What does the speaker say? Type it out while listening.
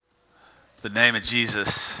The name of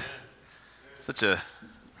Jesus, such a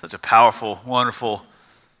powerful, wonderful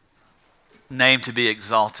name to be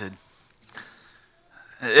exalted.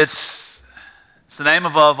 It's the name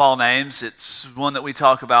above all names. It's one that we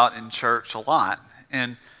talk about in church a lot.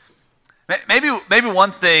 And maybe one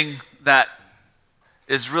thing that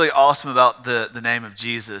is really awesome about the name of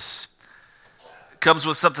Jesus comes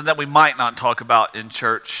with something that we might not talk about in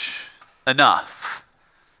church enough.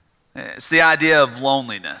 It's the idea of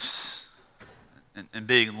loneliness. And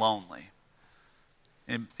being lonely.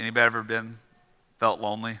 Anybody ever felt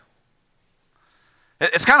lonely?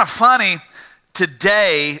 It's kind of funny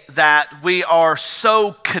today that we are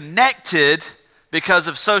so connected because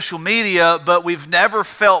of social media, but we've never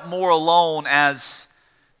felt more alone as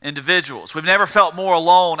individuals. We've never felt more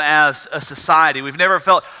alone as a society. We've never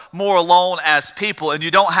felt more alone as people. And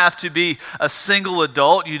you don't have to be a single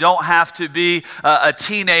adult. You don't have to be a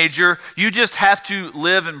teenager. You just have to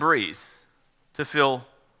live and breathe to feel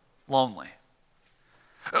lonely.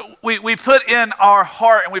 We put in our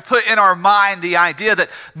heart and we put in our mind the idea that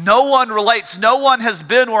no one relates, no one has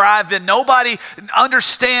been where I've been, nobody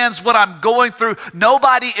understands what I'm going through,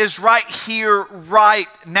 nobody is right here, right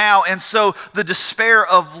now. And so the despair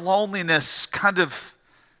of loneliness kind of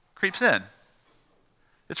creeps in.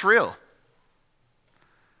 It's real.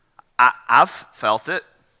 I've felt it.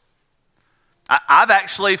 I've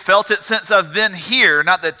actually felt it since I've been here.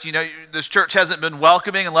 Not that, this church hasn't been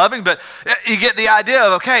welcoming and loving, but you get the idea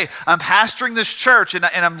of, okay, I'm pastoring this church and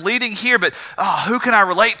I'm leading here, but who can I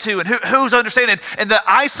relate to and who's understanding? And the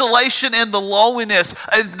isolation and the loneliness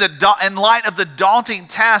in light of the daunting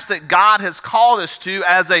task that God has called us to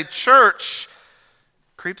as a church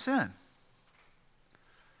creeps in.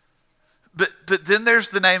 But then there's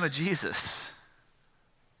the name of Jesus.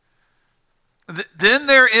 Then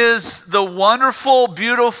there is the wonderful,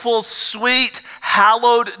 beautiful, sweet,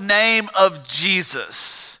 hallowed name of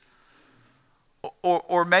Jesus.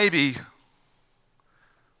 Or maybe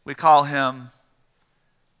we call him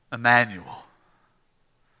Emmanuel,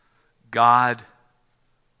 God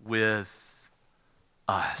with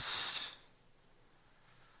us.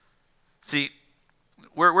 See,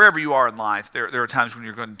 wherever you are in life, there are times when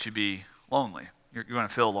you're going to be lonely. You're going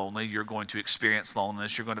to feel lonely. You're going to experience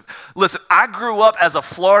loneliness. Listen, I grew up as a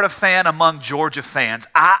Florida fan among Georgia fans.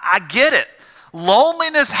 I get it.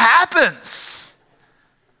 Loneliness happens.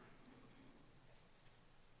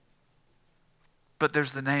 But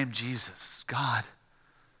there's the name Jesus, God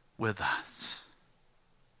with us.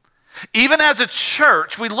 Even as a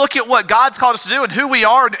church, we look at what God's called us to do and who we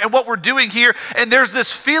are and what we're doing here, and there's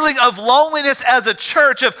this feeling of loneliness as a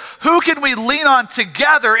church of who can we lean on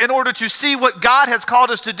together in order to see what God has called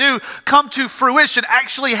us to do come to fruition,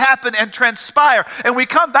 actually happen and transpire. And we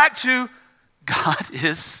come back to God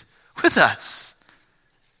is with us.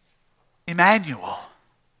 Emmanuel.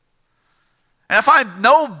 And I find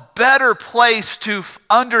no better place to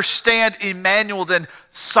understand Emmanuel than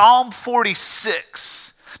Psalm 46.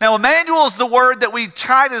 Now, Emmanuel is the word that we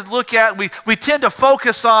try to look at, and we tend to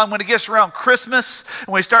focus on when it gets around Christmas,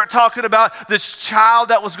 and we start talking about this child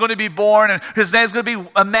that was going to be born, and his name's going to be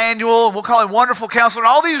Emmanuel, and we'll call him Wonderful Counselor, and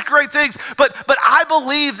all these great things. But I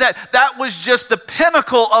believe that was just the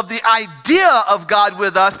pinnacle of the idea of God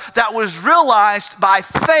with us that was realized by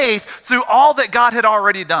faith through all that God had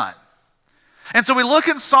already done. And so we look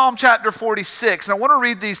in Psalm chapter 46, and I want to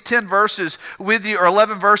read these 10 verses with you, or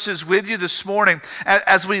 11 verses with you this morning,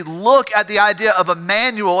 as we look at the idea of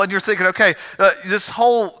Emmanuel, and you're thinking, okay, this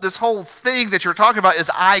whole thing that you're talking about is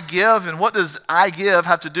I give, and what does I give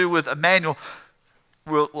have to do with Emmanuel?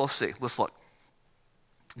 We'll see. Let's look.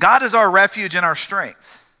 God is our refuge and our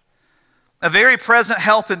strength, a very present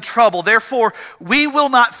help in trouble. Therefore, we will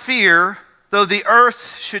not fear, though the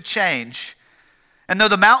earth should change, and though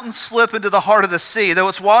the mountains slip into the heart of the sea, though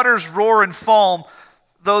its waters roar and foam,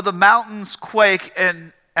 though the mountains quake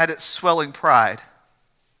at its swelling pride.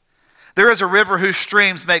 There is a river whose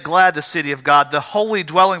streams make glad the city of God, the holy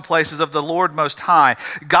dwelling places of the Lord Most High.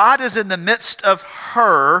 God is in the midst of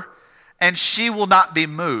her, and she will not be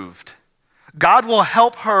moved. God will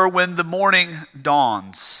help her when the morning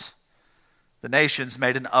dawns. The nations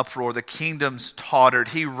made an uproar, the kingdoms tottered.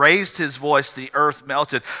 He raised his voice, the earth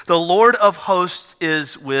melted. The Lord of hosts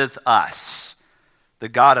is with us. The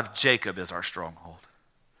God of Jacob is our stronghold.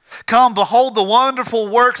 Come, behold the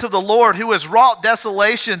wonderful works of the Lord, who has wrought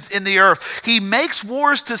desolations in the earth. He makes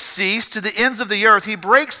wars to cease to the ends of the earth. He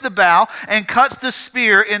breaks the bow and cuts the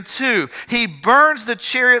spear in two. He burns the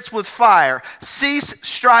chariots with fire. Cease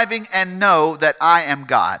striving and know that I am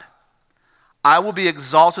God. I will be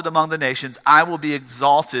exalted among the nations. I will be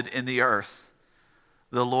exalted in the earth.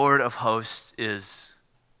 The Lord of hosts is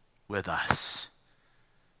with us.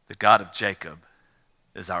 The God of Jacob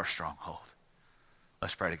is our stronghold.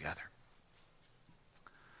 Let's pray together.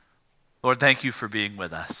 Lord, thank you for being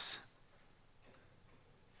with us.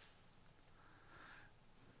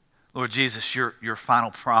 Lord Jesus, your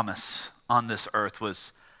final promise on this earth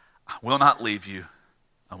was, I will not leave you,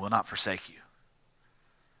 I will not forsake you.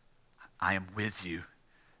 I am with you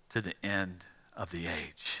to the end of the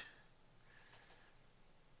age.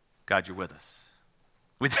 God, you're with us.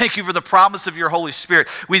 We thank you for the promise of your Holy Spirit.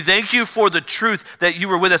 We thank you for the truth that you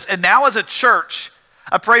were with us. And now as a church,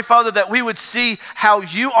 I pray, Father, that we would see how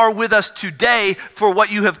you are with us today for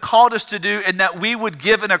what you have called us to do, and that we would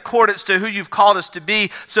give in accordance to who you've called us to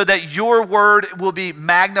be, so that your word will be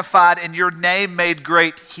magnified and your name made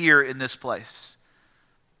great here in this place.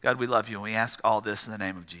 God, we love you, and we ask all this in the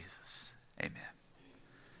name of Jesus. Amen.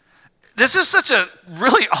 This is such a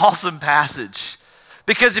really awesome passage,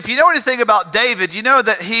 because if you know anything about David, you know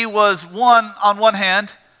that he was on one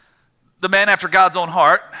hand, the man after God's own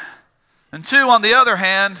heart, and two, on the other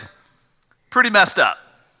hand, pretty messed up.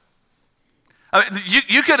 I mean,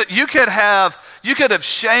 you could have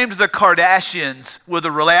shamed the Kardashians with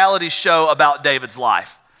a reality show about David's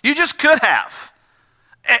life. You just could have.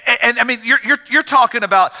 And I mean, you're talking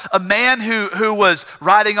about a man who was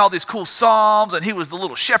writing all these cool psalms, and he was the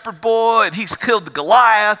little shepherd boy, and he's killed the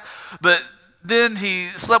Goliath, but then he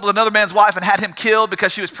slept with another man's wife and had him killed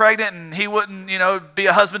because she was pregnant, and he wouldn't, be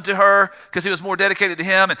a husband to her because he was more dedicated to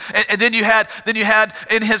him. And then you had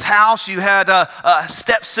in his house, you had a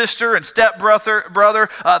stepsister and stepbrother,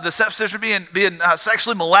 the stepsister being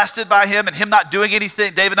sexually molested by him, and him not doing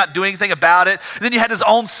anything, David not doing anything about it. And then you had his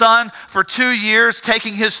own son for 2 years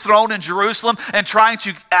taking his throne in Jerusalem and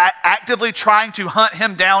actively trying to hunt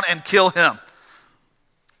him down and kill him.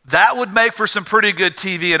 That would make for some pretty good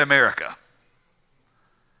TV in America.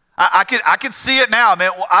 I can see it now,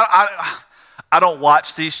 man. I don't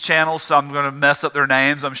watch these channels, so I'm going to mess up their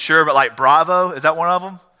names, I'm sure. But like Bravo, is that one of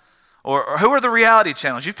them? Or who are the reality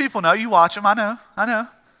channels? You people know, you watch them. I know.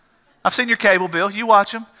 I've seen your cable bill. You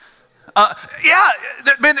watch them.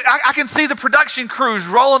 Man, I can see the production crews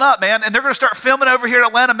rolling up, man, and they're going to start filming over here at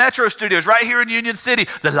Atlanta Metro Studios, right here in Union City,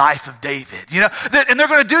 The Life of David. And they're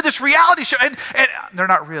going to do this reality show, and they're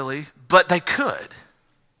not really, but they could.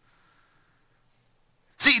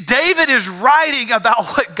 See, David is writing about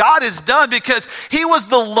what God has done because he was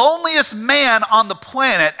the loneliest man on the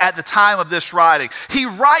planet at the time of this writing. He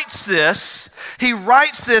writes this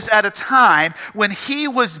at a time when he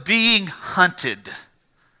was being hunted.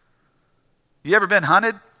 You ever been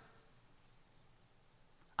hunted?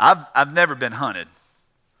 I've never been hunted.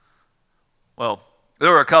 Well,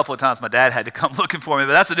 there were a couple of times my dad had to come looking for me,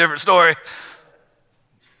 but that's a different story.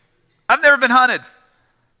 I've never been hunted.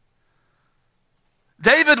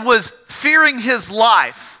 David was fearing his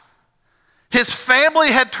life. His family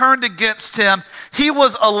had turned against him. He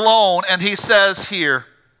was alone, and he says here,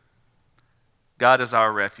 God is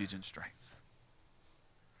our refuge and strength.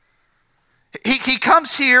 He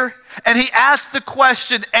comes here and he asks the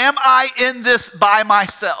question, am I in this by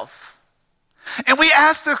myself? And we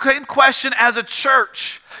ask the same question as a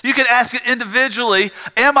church. You can ask it individually,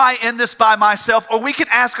 am I in this by myself? Or we can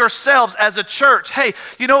ask ourselves as a church, hey,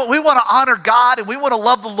 we want to honor God, and we want to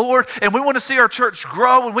love the Lord, and we want to see our church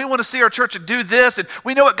grow, and we want to see our church do this, and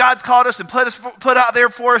we know what God's called us and put out there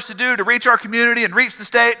for us to do to reach our community and reach the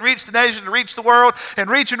state, and reach the nation, and reach the world, and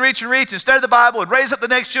reach, and study the Bible, and raise up the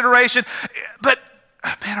next generation. But,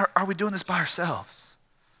 man, are we doing this by ourselves?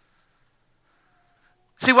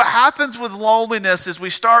 See, what happens with loneliness is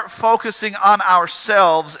we start focusing on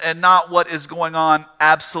ourselves and not what is going on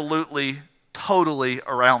absolutely, totally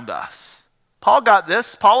around us. Paul got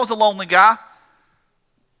this. Paul was a lonely guy.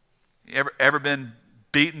 You ever been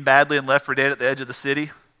beaten badly and left for dead at the edge of the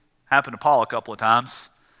city? Happened to Paul a couple of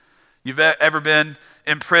times. You've ever been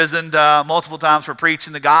imprisoned multiple times for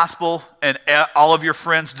preaching the gospel and all of your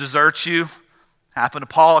friends desert you? Happened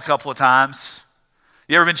to Paul a couple of times.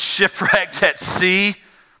 You ever been shipwrecked at sea?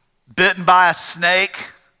 Bitten by a snake.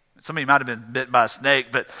 Some of you might have been bitten by a snake,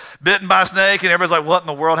 but bitten by a snake, and everybody's like, what in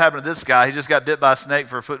the world happened to this guy? He just got bit by a snake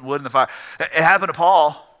for putting wood in the fire. It happened to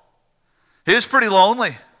Paul. He was pretty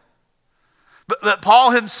lonely. But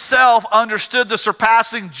Paul himself understood the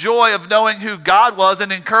surpassing joy of knowing who God was and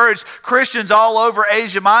encouraged Christians all over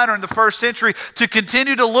Asia Minor in the first century to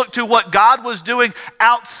continue to look to what God was doing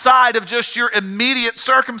outside of just your immediate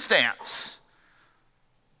circumstance.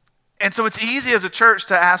 And so it's easy as a church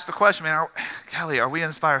to ask the question, man, golly, are we in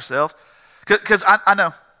this by ourselves? Because I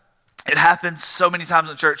know it happens so many times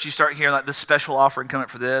in church. You start hearing like this special offering coming up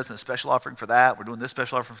for this and a special offering for that. We're doing this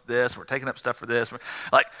special offering for this. We're taking up stuff for this. We're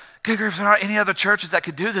like, good grief, there aren't any other churches that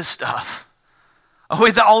could do this stuff. Are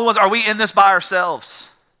we the only ones? Are we in this by ourselves?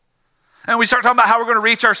 And we start talking about how we're going to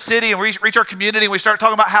reach our city and reach our community. And we start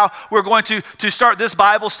talking about how we're going to start this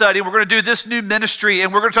Bible study. And we're going to do this new ministry.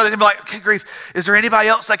 And we're going to try to be like, okay, grief, is there anybody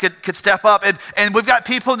else that could step up? And we've got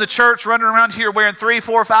people in the church running around here wearing 3,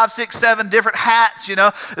 4, 5, 6, 7 different hats, you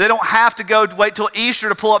know. They don't have to wait till Easter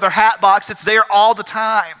to pull out their hat box. It's there all the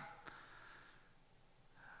time.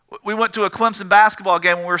 We went to a Clemson basketball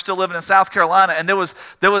game when we were still living in South Carolina, and there was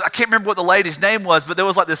I can't remember what the lady's name was, but there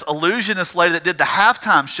was like this illusionist lady that did the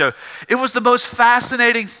halftime show. It was the most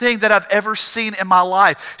fascinating thing that I've ever seen in my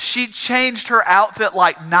life. She changed her outfit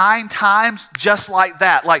like 9 times just like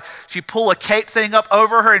that. Like she pulled a cape thing up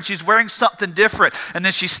over her and she's wearing something different. And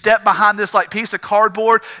then she stepped behind this like piece of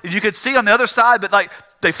cardboard, and you could see on the other side, but like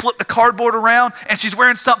they flipped the cardboard around and she's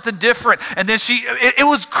wearing something different. And then it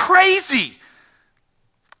was crazy.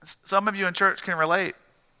 Some of you in church can relate.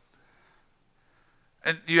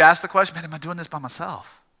 And you ask the question, man, am I doing this by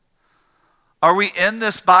myself? Are we in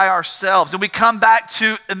this by ourselves? And we come back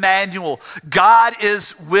to Emmanuel. God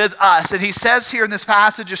is with us. And he says here in this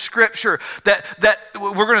passage of scripture that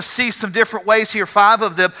we're going to see some different ways here, 5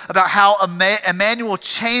 of them, about how Emmanuel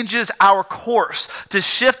changes our course to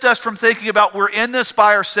shift us from thinking about we're in this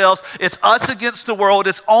by ourselves, it's us against the world,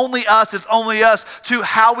 it's only us, to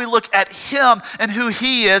how we look at him and who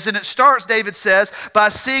he is. And it starts, David says, by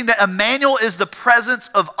seeing that Emmanuel is the presence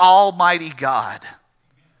of Almighty God.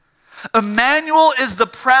 Emmanuel is the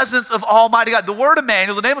presence of Almighty God. The word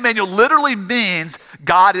Emmanuel, the name Emmanuel, literally means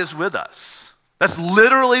God is with us. That's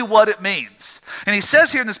literally what it means. And he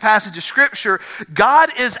says here in this passage of scripture, God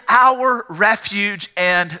is our refuge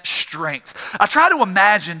and strength. I try to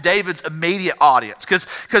imagine David's immediate audience,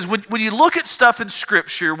 because when you look at stuff in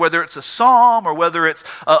scripture, whether it's a psalm or whether it's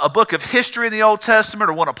a book of history in the Old Testament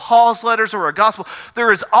or one of Paul's letters or a gospel,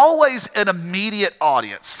 there is always an immediate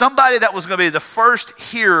audience, somebody that was going to be the first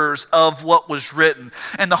hearers of what was written.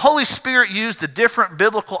 And the Holy Spirit used the different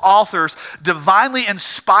biblical authors, divinely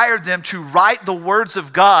inspired them to write the words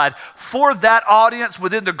of God for that audience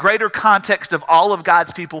within the greater context of all of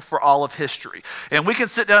God's people for all of history. And we can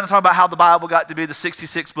sit down and talk about how the Bible got to be the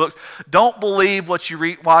 66 books. Don't believe what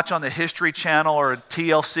you watch on the History Channel or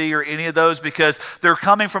TLC or any of those, because they're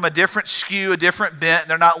coming from a different skew, a different bent,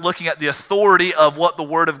 and they're not looking at the authority of what the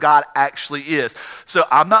Word of God actually is. So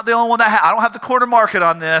I'm not the only one I don't have the corner market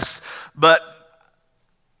on this, but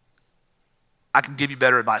I can give you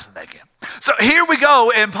better advice than they can. So here we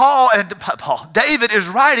go, and David is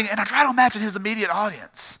writing, and I try to imagine his immediate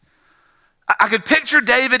audience. I could picture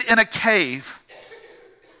David in a cave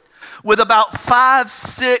with about 5,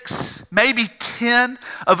 6, maybe 10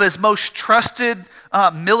 of his most trusted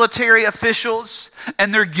military officials,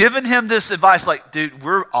 and they're giving him this advice like, dude,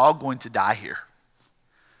 we're all going to die here.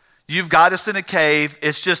 You've got us in a cave.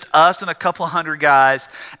 It's just us and a couple of 100 guys.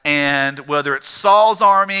 And whether it's Saul's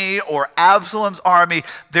army or Absalom's army,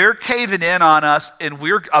 they're caving in on us and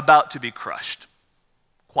we're about to be crushed.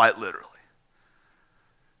 Quite literally.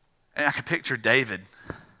 And I can picture David.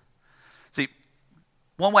 See,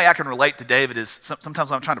 one way I can relate to David is sometimes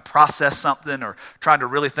when I'm trying to process something or trying to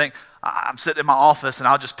really think, I'm sitting in my office and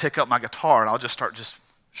I'll just pick up my guitar and I'll just start just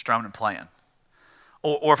strumming and playing.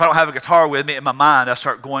 Or if I don't have a guitar with me in my mind, I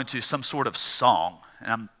start going to some sort of song.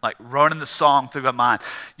 And I'm like running the song through my mind.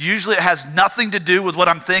 Usually it has nothing to do with what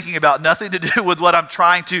I'm thinking about, nothing to do with what I'm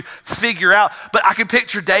trying to figure out. But I can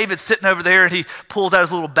picture David sitting over there and he pulls out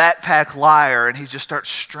his little backpack lyre and he just starts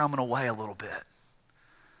strumming away a little bit.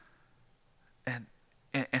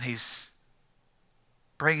 And he's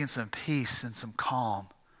bringing some peace and some calm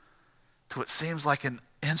to what seems like an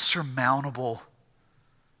insurmountable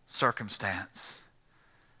circumstance.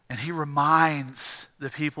 And he reminds the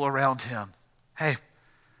people around him, hey,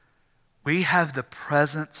 we have the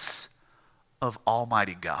presence of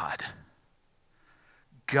Almighty God.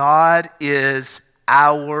 God is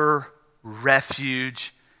our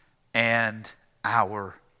refuge and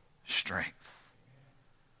our strength.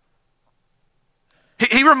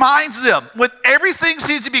 He reminds them when everything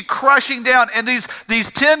seems to be crushing down, and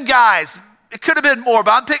these 10 guys, it could have been more,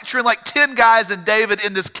 but I'm picturing like 10 guys and David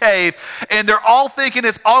in this cave, and they're all thinking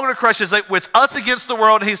it's all going to crush. It's like it's us against the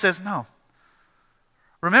world. And he says, no.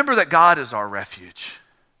 Remember that God is our refuge.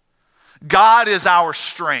 God is our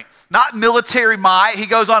strength, not military might. He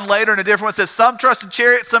goes on later in a different one, says some trust in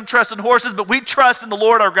chariots, some trust in horses, but we trust in the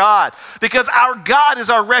Lord our God, because our God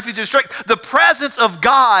is our refuge and strength. The presence of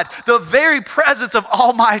God, the very presence of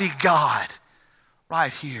Almighty God,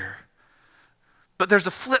 right here. But there's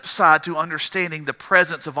a flip side to understanding the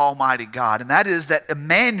presence of Almighty God, and that is that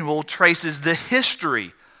Emmanuel traces the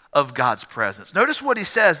history of God's presence. Notice what he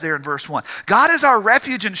says there in verse 1. God is our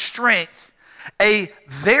refuge and strength, a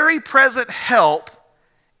very present help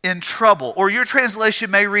in trouble. Or your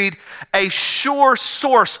translation may read, a sure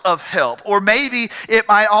source of help. Or maybe it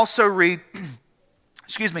might also read,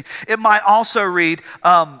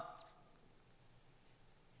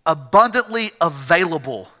 abundantly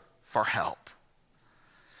available for help.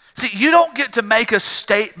 See, you don't get to make a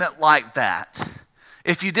statement like that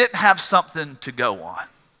if you didn't have something to go on.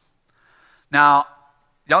 Now,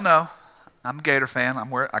 y'all know, I'm a Gator fan.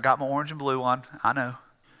 I got my orange and blue on. I know.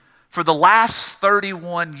 For the last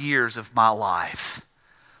 31 years of my life,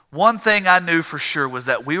 one thing I knew for sure was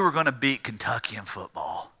that we were going to beat Kentucky in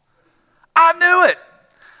football. I knew it.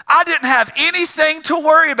 I didn't have anything to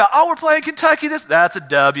worry about. Oh, we're playing Kentucky. That's a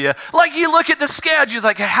W. Like, you look at the schedule,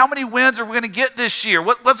 like, how many wins are we going to get this year?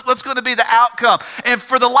 What's going to be the outcome? And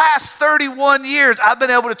for the last 31 years, I've been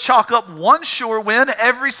able to chalk up one sure win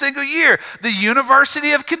every single year. The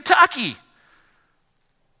University of Kentucky.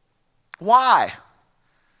 Why?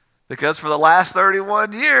 Because for the last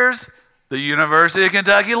 31 years, the University of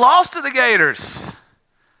Kentucky lost to the Gators.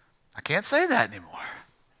 I can't say that anymore.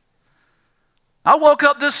 I woke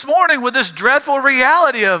up this morning with this dreadful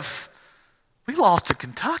reality of, we lost to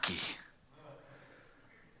Kentucky.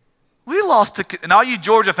 We lost to, and all you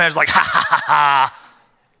Georgia fans are like, ha, ha, ha, ha.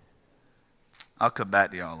 I'll come back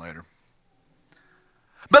to y'all later.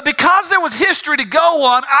 But because there was history to go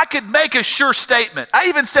on, I could make a sure statement. I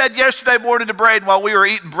even said yesterday morning to Braden while we were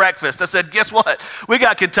eating breakfast, I said, guess what? We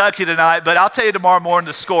got Kentucky tonight, but I'll tell you tomorrow morning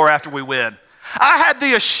the score after we win. I had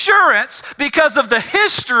the assurance because of the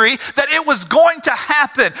history that it was going to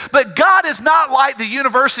happen. But God is not like the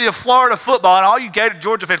University of Florida football. And all you Gator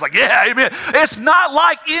Georgia fans are like, yeah, amen. It's not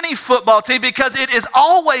like any football team because it is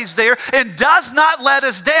always there and does not let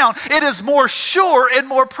us down. It is more sure and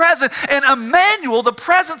more present. And Emmanuel, the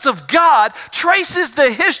presence of God, traces the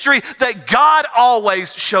history that God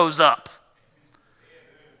always shows up.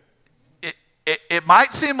 It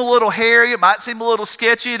might seem a little hairy, it might seem a little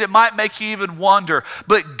sketchy, and it might make you even wonder,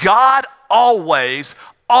 but God always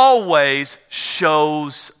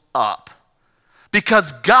shows up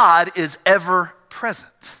because God is ever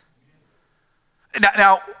present.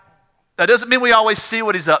 Now, that doesn't mean we always see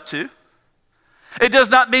what he's up to. It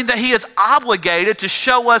does not mean that he is obligated to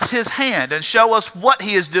show us his hand and show us what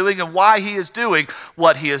he is doing and why he is doing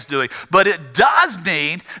what he is doing. But it does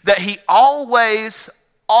mean that he always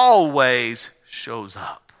shows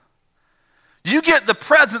up. You get the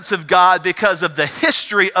presence of God because of the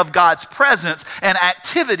history of God's presence and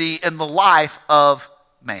activity in the life of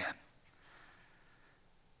man.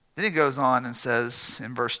 Then he goes on and says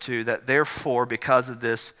in verse 2 that therefore, because of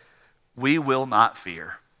this, we will not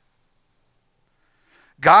fear.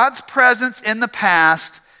 God's presence in the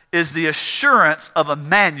past is the assurance of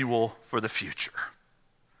Emmanuel for the future.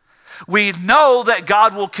 We know that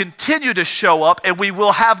God will continue to show up and we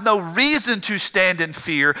will have no reason to stand in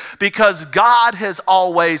fear because God has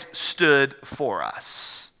always stood for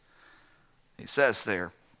us. He says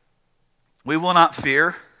there, we will not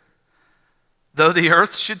fear, though the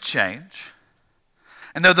earth should change,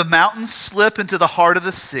 and though the mountains slip into the heart of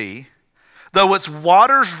the sea, though its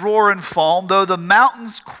waters roar and foam, though the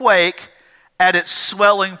mountains quake at its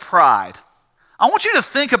swelling pride. I want you to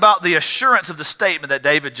think about the assurance of the statement that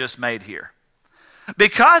David just made here.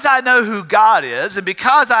 Because I know who God is, and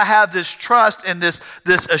because I have this trust and this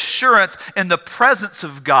assurance in the presence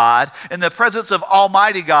of God, in the presence of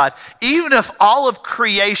Almighty God, even if all of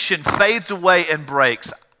creation fades away and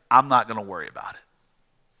breaks, I'm not going to worry about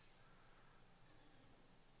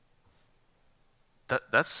it.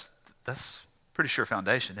 That's pretty sure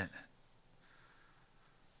foundation, isn't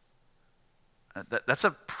it? That's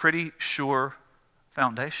a pretty sure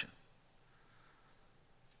foundation.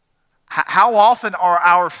 How often are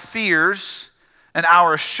our fears and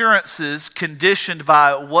our assurances conditioned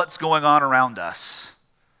by what's going on around us?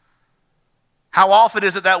 How often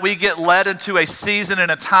is it that we get led into a season and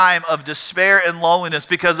a time of despair and loneliness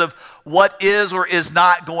because of what is or is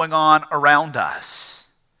not going on around us?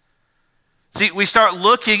 See, we start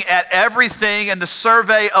looking at everything in the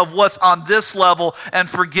survey of what's on this level and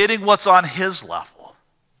forgetting what's on his level.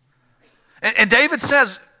 And David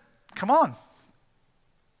says, come on,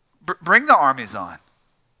 bring the armies on.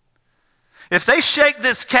 If they shake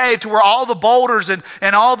this cave to where all the boulders and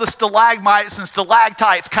all the stalagmites and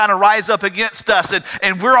stalactites kind of rise up against us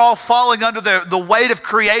and we're all falling under the weight of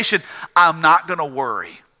creation, I'm not going to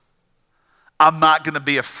worry. I'm not going to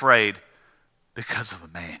be afraid because of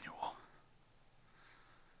Emmanuel.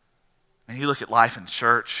 And you look at life in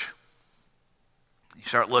church, you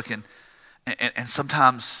start looking, and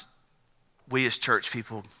sometimes we as church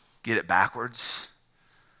people get it backwards.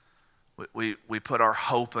 We put our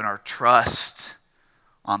hope and our trust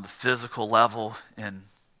on the physical level in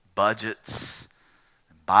budgets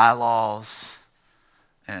and bylaws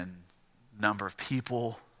and number of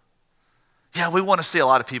people. Yeah, we want to see a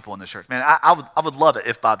lot of people in the church. Man, I would love it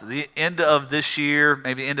if by the end of this year,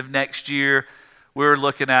 maybe end of next year, we're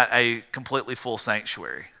looking at a completely full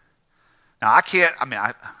sanctuary. Now, I could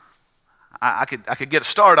get a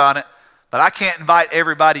start on it, but I can't invite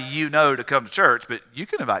everybody you know to come to church, but you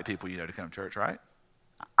can invite people you know to come to church, right?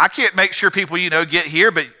 I can't make sure people you know get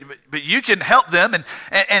here, but you can help them and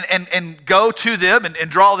go to them and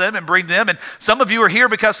draw them and bring them. And some of you are here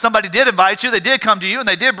because somebody did invite you. They did come to you and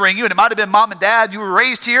they did bring you. And it might have been mom and dad. You were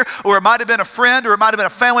raised here, or it might have been a friend, or it might have been a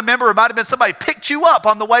family member, or it might have been somebody picked you up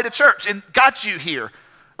on the way to church and got you here.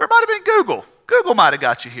 Or it might have been Google. Google might have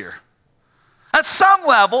got you here. At some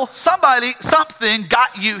level, something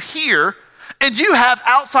got you here. And you have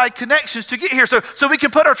outside connections to get here. So we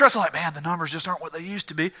can put our trust in, like, man, the numbers just aren't what they used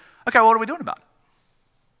to be. Okay, what are we doing about it?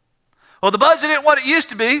 Well, the budget isn't what it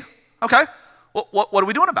used to be. Okay, what are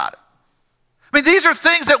we doing about it? I mean, these are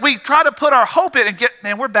things that we try to put our hope in and get,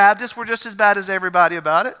 man, we're Baptists. We're just as bad as everybody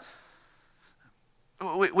about it.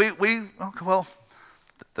 Well,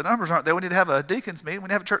 the numbers aren't there. We need to have a deacons meeting. We need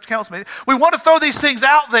to have a church council meeting. We want to throw these things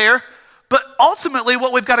out there. But ultimately,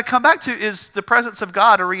 what we've got to come back to is the presence of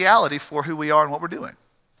God, a reality for who we are and what we're doing.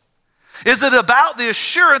 Is it about the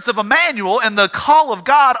assurance of Emmanuel and the call of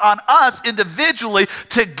God on us individually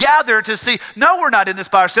together to see, no, we're not in this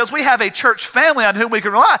by ourselves. We have a church family on whom we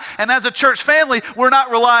can rely. And as a church family, we're not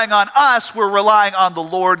relying on us. We're relying on the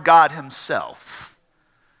Lord God himself,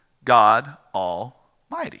 God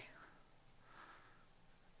Almighty.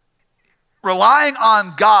 Relying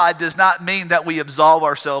on God does not mean that we absolve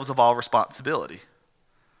ourselves of all responsibility.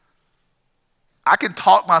 I can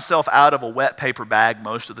talk myself out of a wet paper bag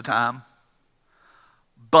most of the time,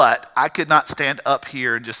 but I could not stand up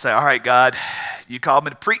here and just say, all right, God, you called me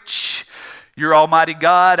to preach. You're Almighty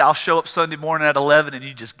God. I'll show up Sunday morning at 11 and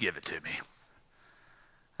you just give it to me.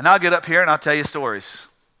 And I'll get up here and I'll tell you stories.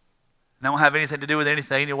 And I won't have anything to do with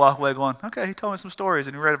anything. And you walk away going, okay, he told me some stories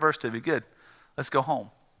and he read a verse to me. Good. Let's go home.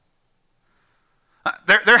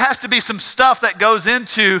 There has to be some stuff that goes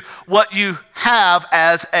into what you have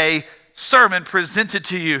as a sermon presented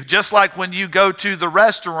to you. Just like when you go to the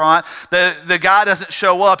restaurant, the guy doesn't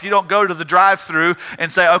show up. You don't go to the drive-thru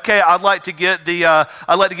and say, okay, I'd like to get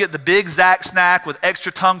the Big Zack snack with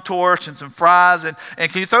extra tongue torch and some fries, and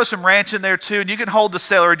can you throw some ranch in there too? And you can hold the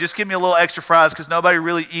celery. Just give me a little extra fries because nobody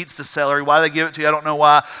really eats the celery. Why do they give it to you? I don't know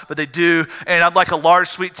why, but they do. And I'd like a large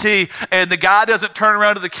sweet tea. And the guy doesn't turn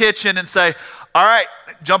around to the kitchen and say, all right,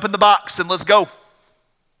 jump in the box and let's go.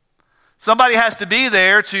 Somebody has to be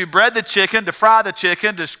there to bread the chicken, to fry the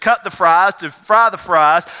chicken, to cut the fries, to fry the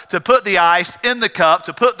fries, to put the ice in the cup,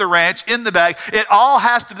 to put the ranch in the bag. It all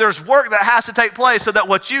has to, there's work that has to take place so that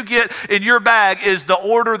what you get in your bag is the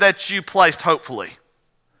order that you placed, hopefully.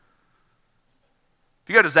 If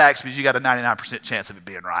you go to Zaxby's, you got a 99% chance of it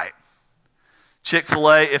being right.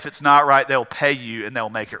 Chick-fil-A, if it's not right, they'll pay you and they'll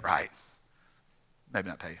make it right. Maybe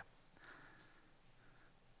not pay you.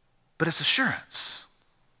 But it's assurance.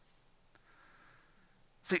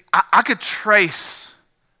 See, I could trace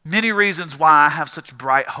many reasons why I have such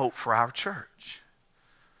bright hope for our church.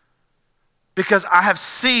 Because I have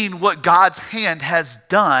seen what God's hand has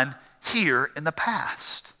done here in the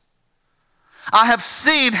past. I have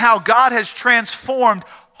seen how God has transformed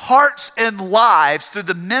hearts and lives through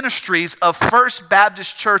the ministries of First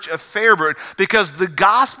Baptist Church of Fairburn, because the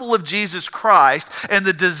gospel of Jesus Christ and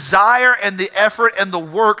the desire and the effort and the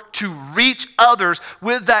work to reach others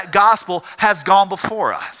with that gospel has gone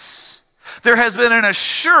before us. There has been an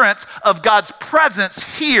assurance of God's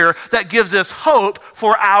presence here that gives us hope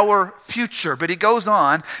for our future. But he goes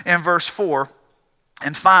on in verse 4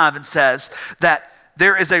 and 5 and says that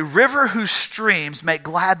there is a river whose streams make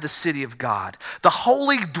glad the city of God, the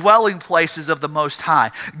holy dwelling places of the Most High.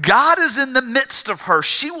 God is in the midst of her.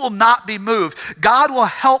 She will not be moved. God will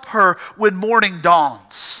help her when morning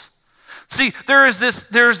dawns. See, there is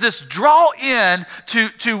this draw in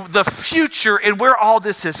to the future and where all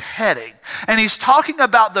this is heading. And he's talking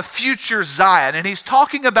about the future Zion, and he's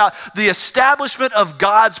talking about the establishment of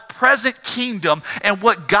God's present kingdom and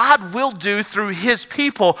what God will do through his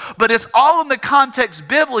people, but it's all in the context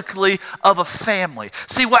biblically of a family.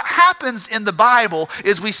 See, what happens in the Bible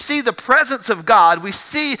is we see the presence of God, we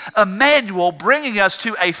see Emmanuel bringing us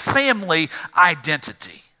to a family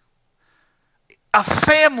identity. A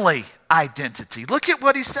family identity. Look at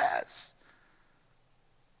what he says.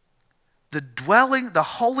 the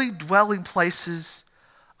holy dwelling places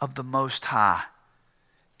of the Most High,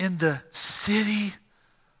 in the city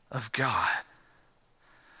of God.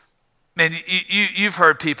 Man, you've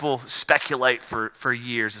heard people speculate for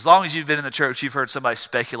years. As long as you've been in the church, you've heard somebody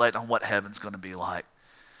speculate on what heaven's going to be like.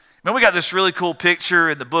 Man, we got this really cool picture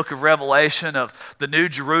in the book of Revelation of the New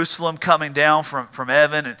Jerusalem coming down from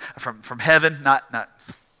heaven, from heaven, not.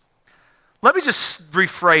 Let me just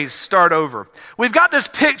rephrase, start over. We've got this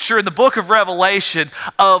picture in the book of Revelation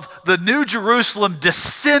of the New Jerusalem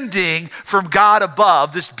descending from God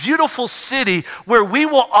above, this beautiful city where we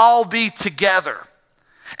will all be together.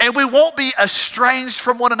 And we won't be estranged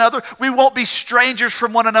from one another. We won't be strangers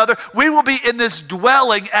from one another. We will be in this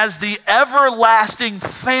dwelling as the everlasting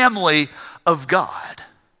family of God.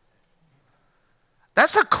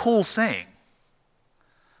 That's a cool thing.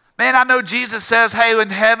 Man, I know Jesus says, hey, in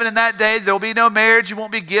heaven in that day, there'll be no marriage. You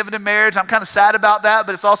won't be given in marriage. I'm kind of sad about that,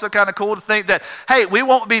 but it's also kind of cool to think that, hey, we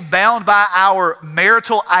won't be bound by our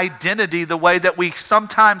marital identity the way that we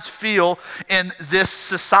sometimes feel in this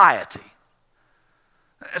society.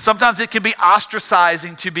 Sometimes it can be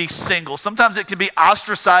ostracizing to be single. Sometimes it can be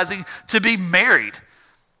ostracizing to be married.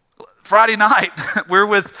 Friday night, we're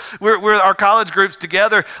with our college groups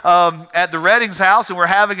together at the Reddings house, and we're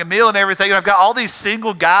having a meal and everything. And I've got all these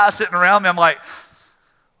single guys sitting around me. I'm like,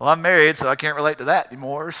 well, I'm married, so I can't relate to that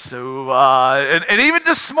anymore. So, and even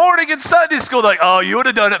this morning in Sunday school, they're like, oh, you would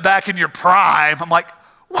have done it back in your prime. I'm like,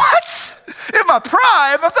 what? In my prime?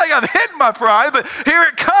 I think I've hit my prime, but here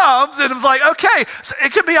it comes. And it's like, okay, so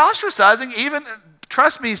it can be ostracizing. Even,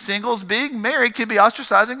 trust me, singles, being married can be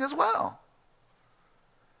ostracizing as well.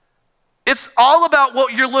 It's all about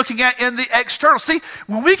what you're looking at in the external. See,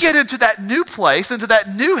 when we get into that new place, into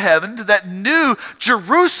that new heaven, into that new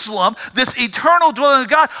Jerusalem, this eternal dwelling of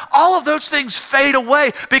God, all of those things fade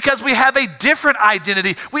away because we have a different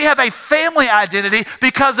identity. We have a family identity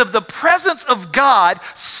because of the presence of God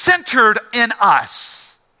centered in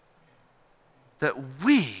us. That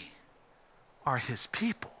we are his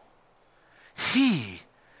people. He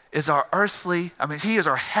is our he is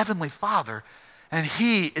our heavenly Father. And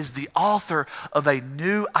he is the author of a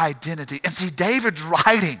new identity. And see, David's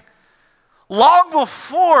writing long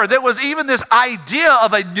before there was even this idea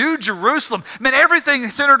of a new Jerusalem. I mean, everything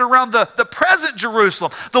centered around the present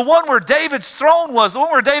Jerusalem, the one where David's throne was, the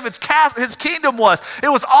one where his kingdom was. It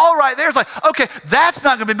was all right there. It's like, okay, that's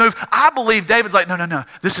not going to be moved. I believe David's like, no,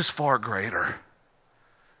 this is far greater.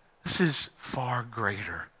 This is far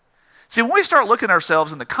greater. See, when we start looking at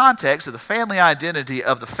ourselves in the context of the family identity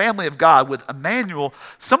of the family of God with Emmanuel,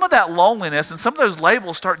 some of that loneliness and some of those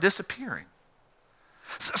labels start disappearing.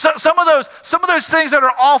 So, some of those things that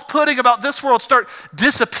are off-putting about this world start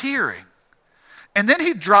disappearing. And then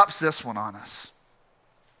he drops this one on us.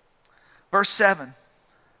 Verse 7.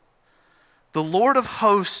 The Lord of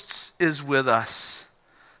hosts is with us.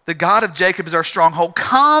 The God of Jacob is our stronghold.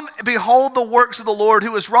 Come, behold the works of the Lord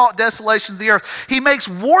who has wrought desolations of the earth. He makes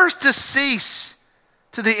wars to cease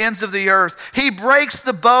to the ends of the earth. He breaks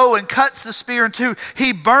the bow and cuts the spear in two.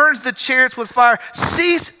 He burns the chariots with fire.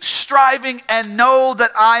 Cease striving and know that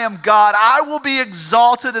I am God. I will be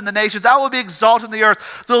exalted in the nations. I will be exalted in the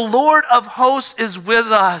earth. The Lord of hosts is with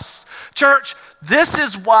us. Church, this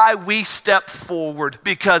is why we step forward,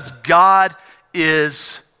 because God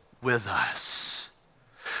is with us.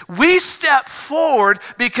 We step forward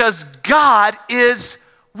because God is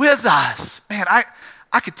with us. Man, I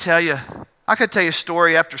could tell you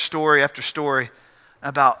story after story after story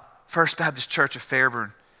about First Baptist Church of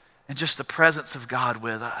Fairburn and just the presence of God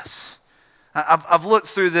with us. I've looked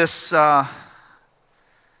through this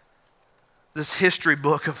history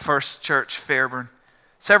book of First Church Fairburn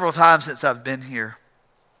several times since I've been here.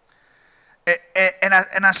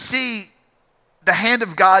 And I see the hand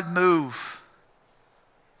of God move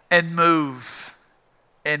and move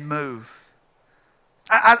and move.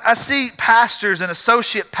 I see pastors and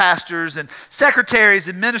associate pastors and secretaries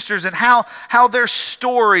and ministers and how their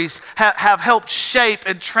stories have helped shape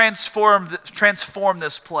and transform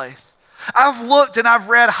this place. I've looked and I've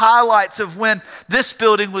read highlights of when this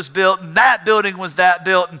building was built and that building was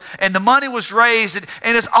built and the money was raised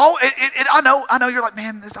and it's all. I know you're like,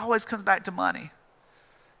 man, this always comes back to money.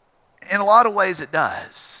 In a lot of ways, it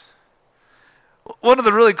does. One of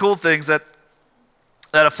the really cool things that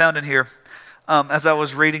I found in here, as I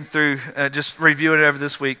was reading through, just reviewing it over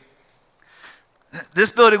this week, this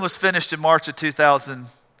building was finished in March of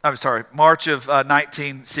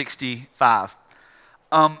 1965.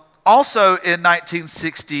 Also in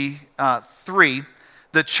 1963,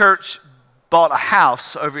 the church bought a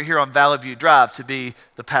house over here on Valley View Drive to be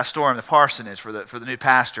the pastorum, the parsonage for the new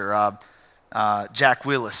pastor, Jack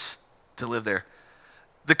Willis, to live there.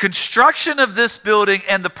 The construction of this building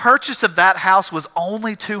and the purchase of that house was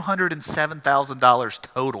only $207,000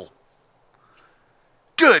 total.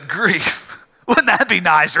 Good grief. Wouldn't that be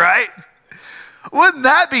nice, right? Wouldn't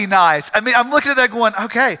that be nice? I mean, I'm looking at that going,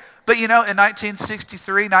 okay, but in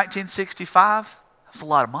 1963, 1965, that was a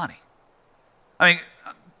lot of money. I mean,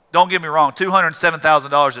 don't get me wrong,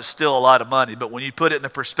 $207,000 is still a lot of money, but when you put it in the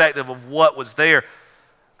perspective of what was there,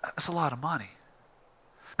 that's a lot of money.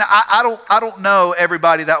 Now, I don't know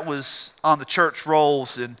everybody that was on the church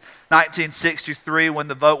rolls in 1963 when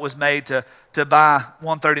the vote was made to buy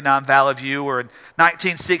 139 Valley View, or in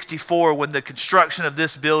 1964 when the construction of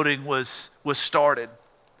this building was started.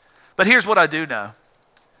 But here's what I do know.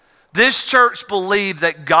 This church believed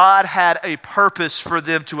that God had a purpose for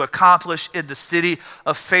them to accomplish in the city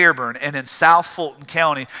of Fairburn and in South Fulton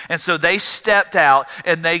County. And so they stepped out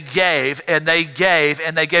and they gave and they gave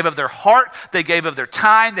and they gave of their heart, they gave of their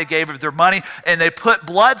time, they gave of their money, and they put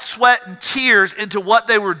blood, sweat, and tears into what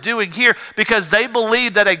they were doing here because they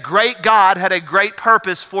believed that a great God had a great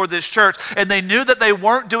purpose for this church. And they knew that they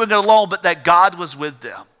weren't doing it alone, but that God was with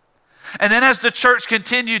them. And then as the church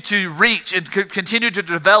continued to reach and continued to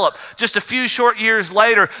develop, just a few short years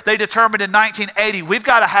later, they determined in 1980, we've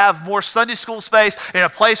got to have more Sunday school space and a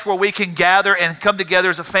place where we can gather and come together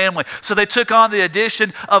as a family. So they took on the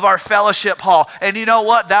addition of our fellowship hall. And you know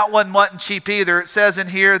what? That one wasn't cheap either. It says in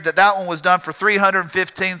here that one was done for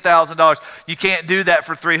 $315,000. You can't do that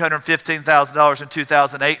for $315,000 in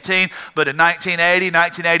 2018. But in 1980,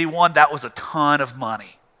 1981, that was a ton of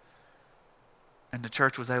money. And the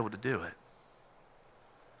church was able to do it.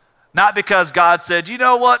 Not because God said, you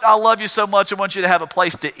know what, I love you so much, I want you to have a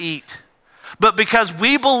place to eat. But because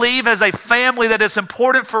we believe as a family that it's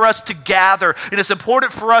important for us to gather, and it's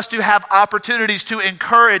important for us to have opportunities to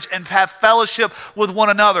encourage and have fellowship with one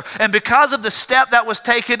another. And because of the step that was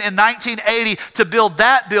taken in 1980 to build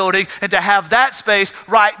that building and to have that space,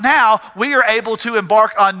 right now we are able to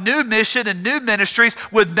embark on new mission and new ministries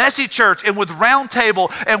with Messy Church and with Round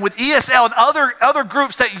Table and with ESL and other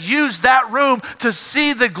groups that use that room to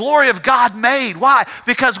see the glory of God made. Why?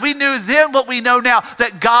 Because we knew then what we know now,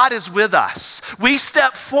 that God is with us. We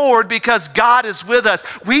step forward because God is with us.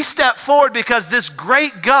 We step forward because this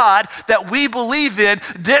great God that we believe in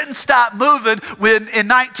didn't stop moving when in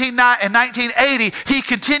 1980. He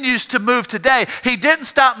continues to move today. He didn't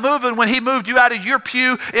stop moving when he moved you out of your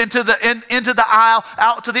pew into the aisle,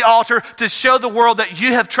 out to the altar to show the world that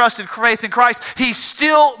you have trusted faith in Christ. He's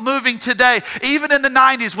still moving today. Even in the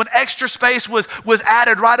 90s when extra space was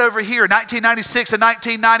added right over here, 1996 and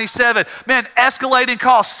 1997, man, escalating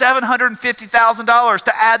costs, $750,000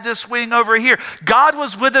 to add this wing over here. God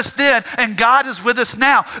was with us then, and God is with us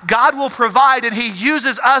now. God will provide, and he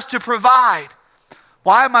uses us to provide.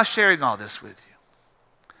 Why am I sharing all this with you?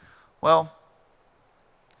 Well,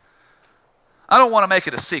 I don't want to make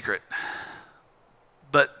it a secret,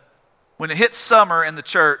 but when it hits summer in the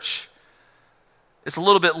church, it's a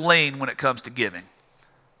little bit lean when it comes to giving.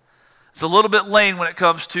 It's a little bit lean when it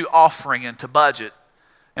comes to offering and to budget,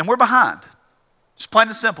 and we're behind. Just plain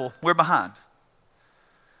and simple, we're behind.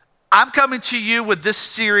 I'm coming to you with this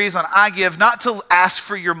series on I Give, not to ask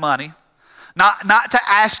for your money, not to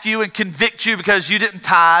ask you and convict you because you didn't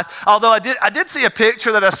tithe. Although I did see a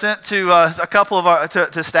picture that I sent to a couple of our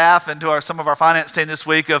to staff and to some of our finance team this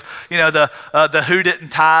week of the Who Didn't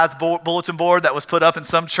Tithe bulletin board that was put up in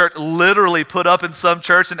some church, literally put up in some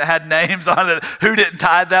church, and it had names on it who didn't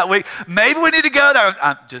tithe that week. Maybe we need to go there.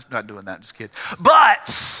 I'm just not doing that. I'm just kidding. But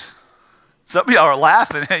some of y'all are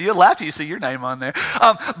laughing. You'll laugh till you see your name on there.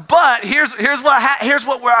 But here's what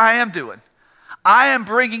I am doing. I am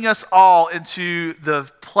bringing us all into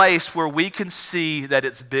the place where we can see that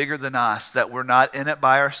it's bigger than us, that we're not in it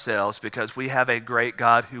by ourselves because we have a great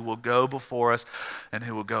God who will go before us and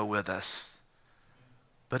who will go with us.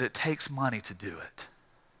 But it takes money to do it.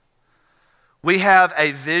 We have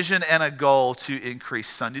a vision and a goal to increase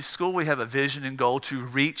Sunday school. We have a vision and goal to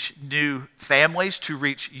reach new families, to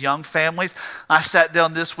reach young families. I sat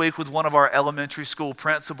down this week with one of our elementary school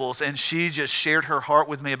principals, and she just shared her heart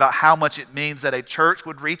with me about how much it means that a church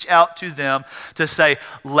would reach out to them to say,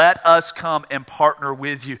 let us come and partner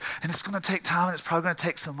with you. And it's going to take time, and it's probably going to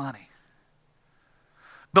take some money.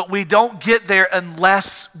 But we don't get there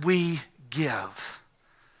unless we give.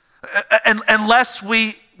 Unless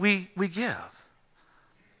we give.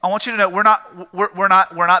 I want you to know we're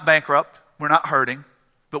not bankrupt, we're not hurting,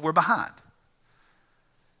 but we're behind.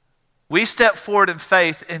 We step forward in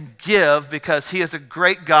faith and give because he is a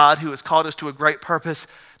great God who has called us to a great purpose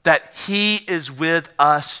that he is with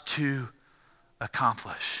us to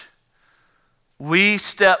accomplish. We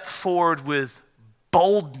step forward with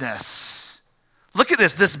boldness. Look at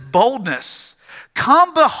this boldness.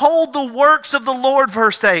 Come behold the works of the Lord,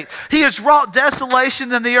 verse 8. He has wrought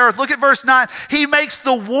desolation in the earth. Look at verse 9. He makes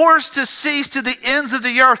the wars to cease to the ends of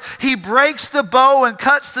the earth. He breaks the bow and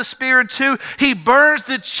cuts the spear in two. He burns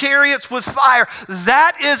the chariots with fire.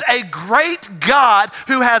 That is a great God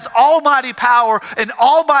who has almighty power and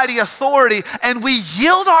almighty authority. And we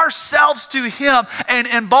yield ourselves to him and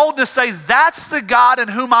in boldness say, that's the God in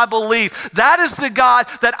whom I believe. That is the God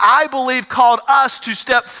that I believe called us to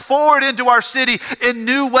step forward into our city in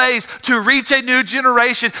new ways, to reach a new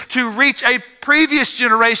generation, to reach a previous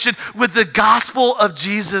generation with the gospel of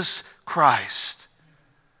Jesus Christ.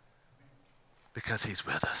 Because he's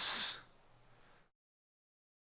with us.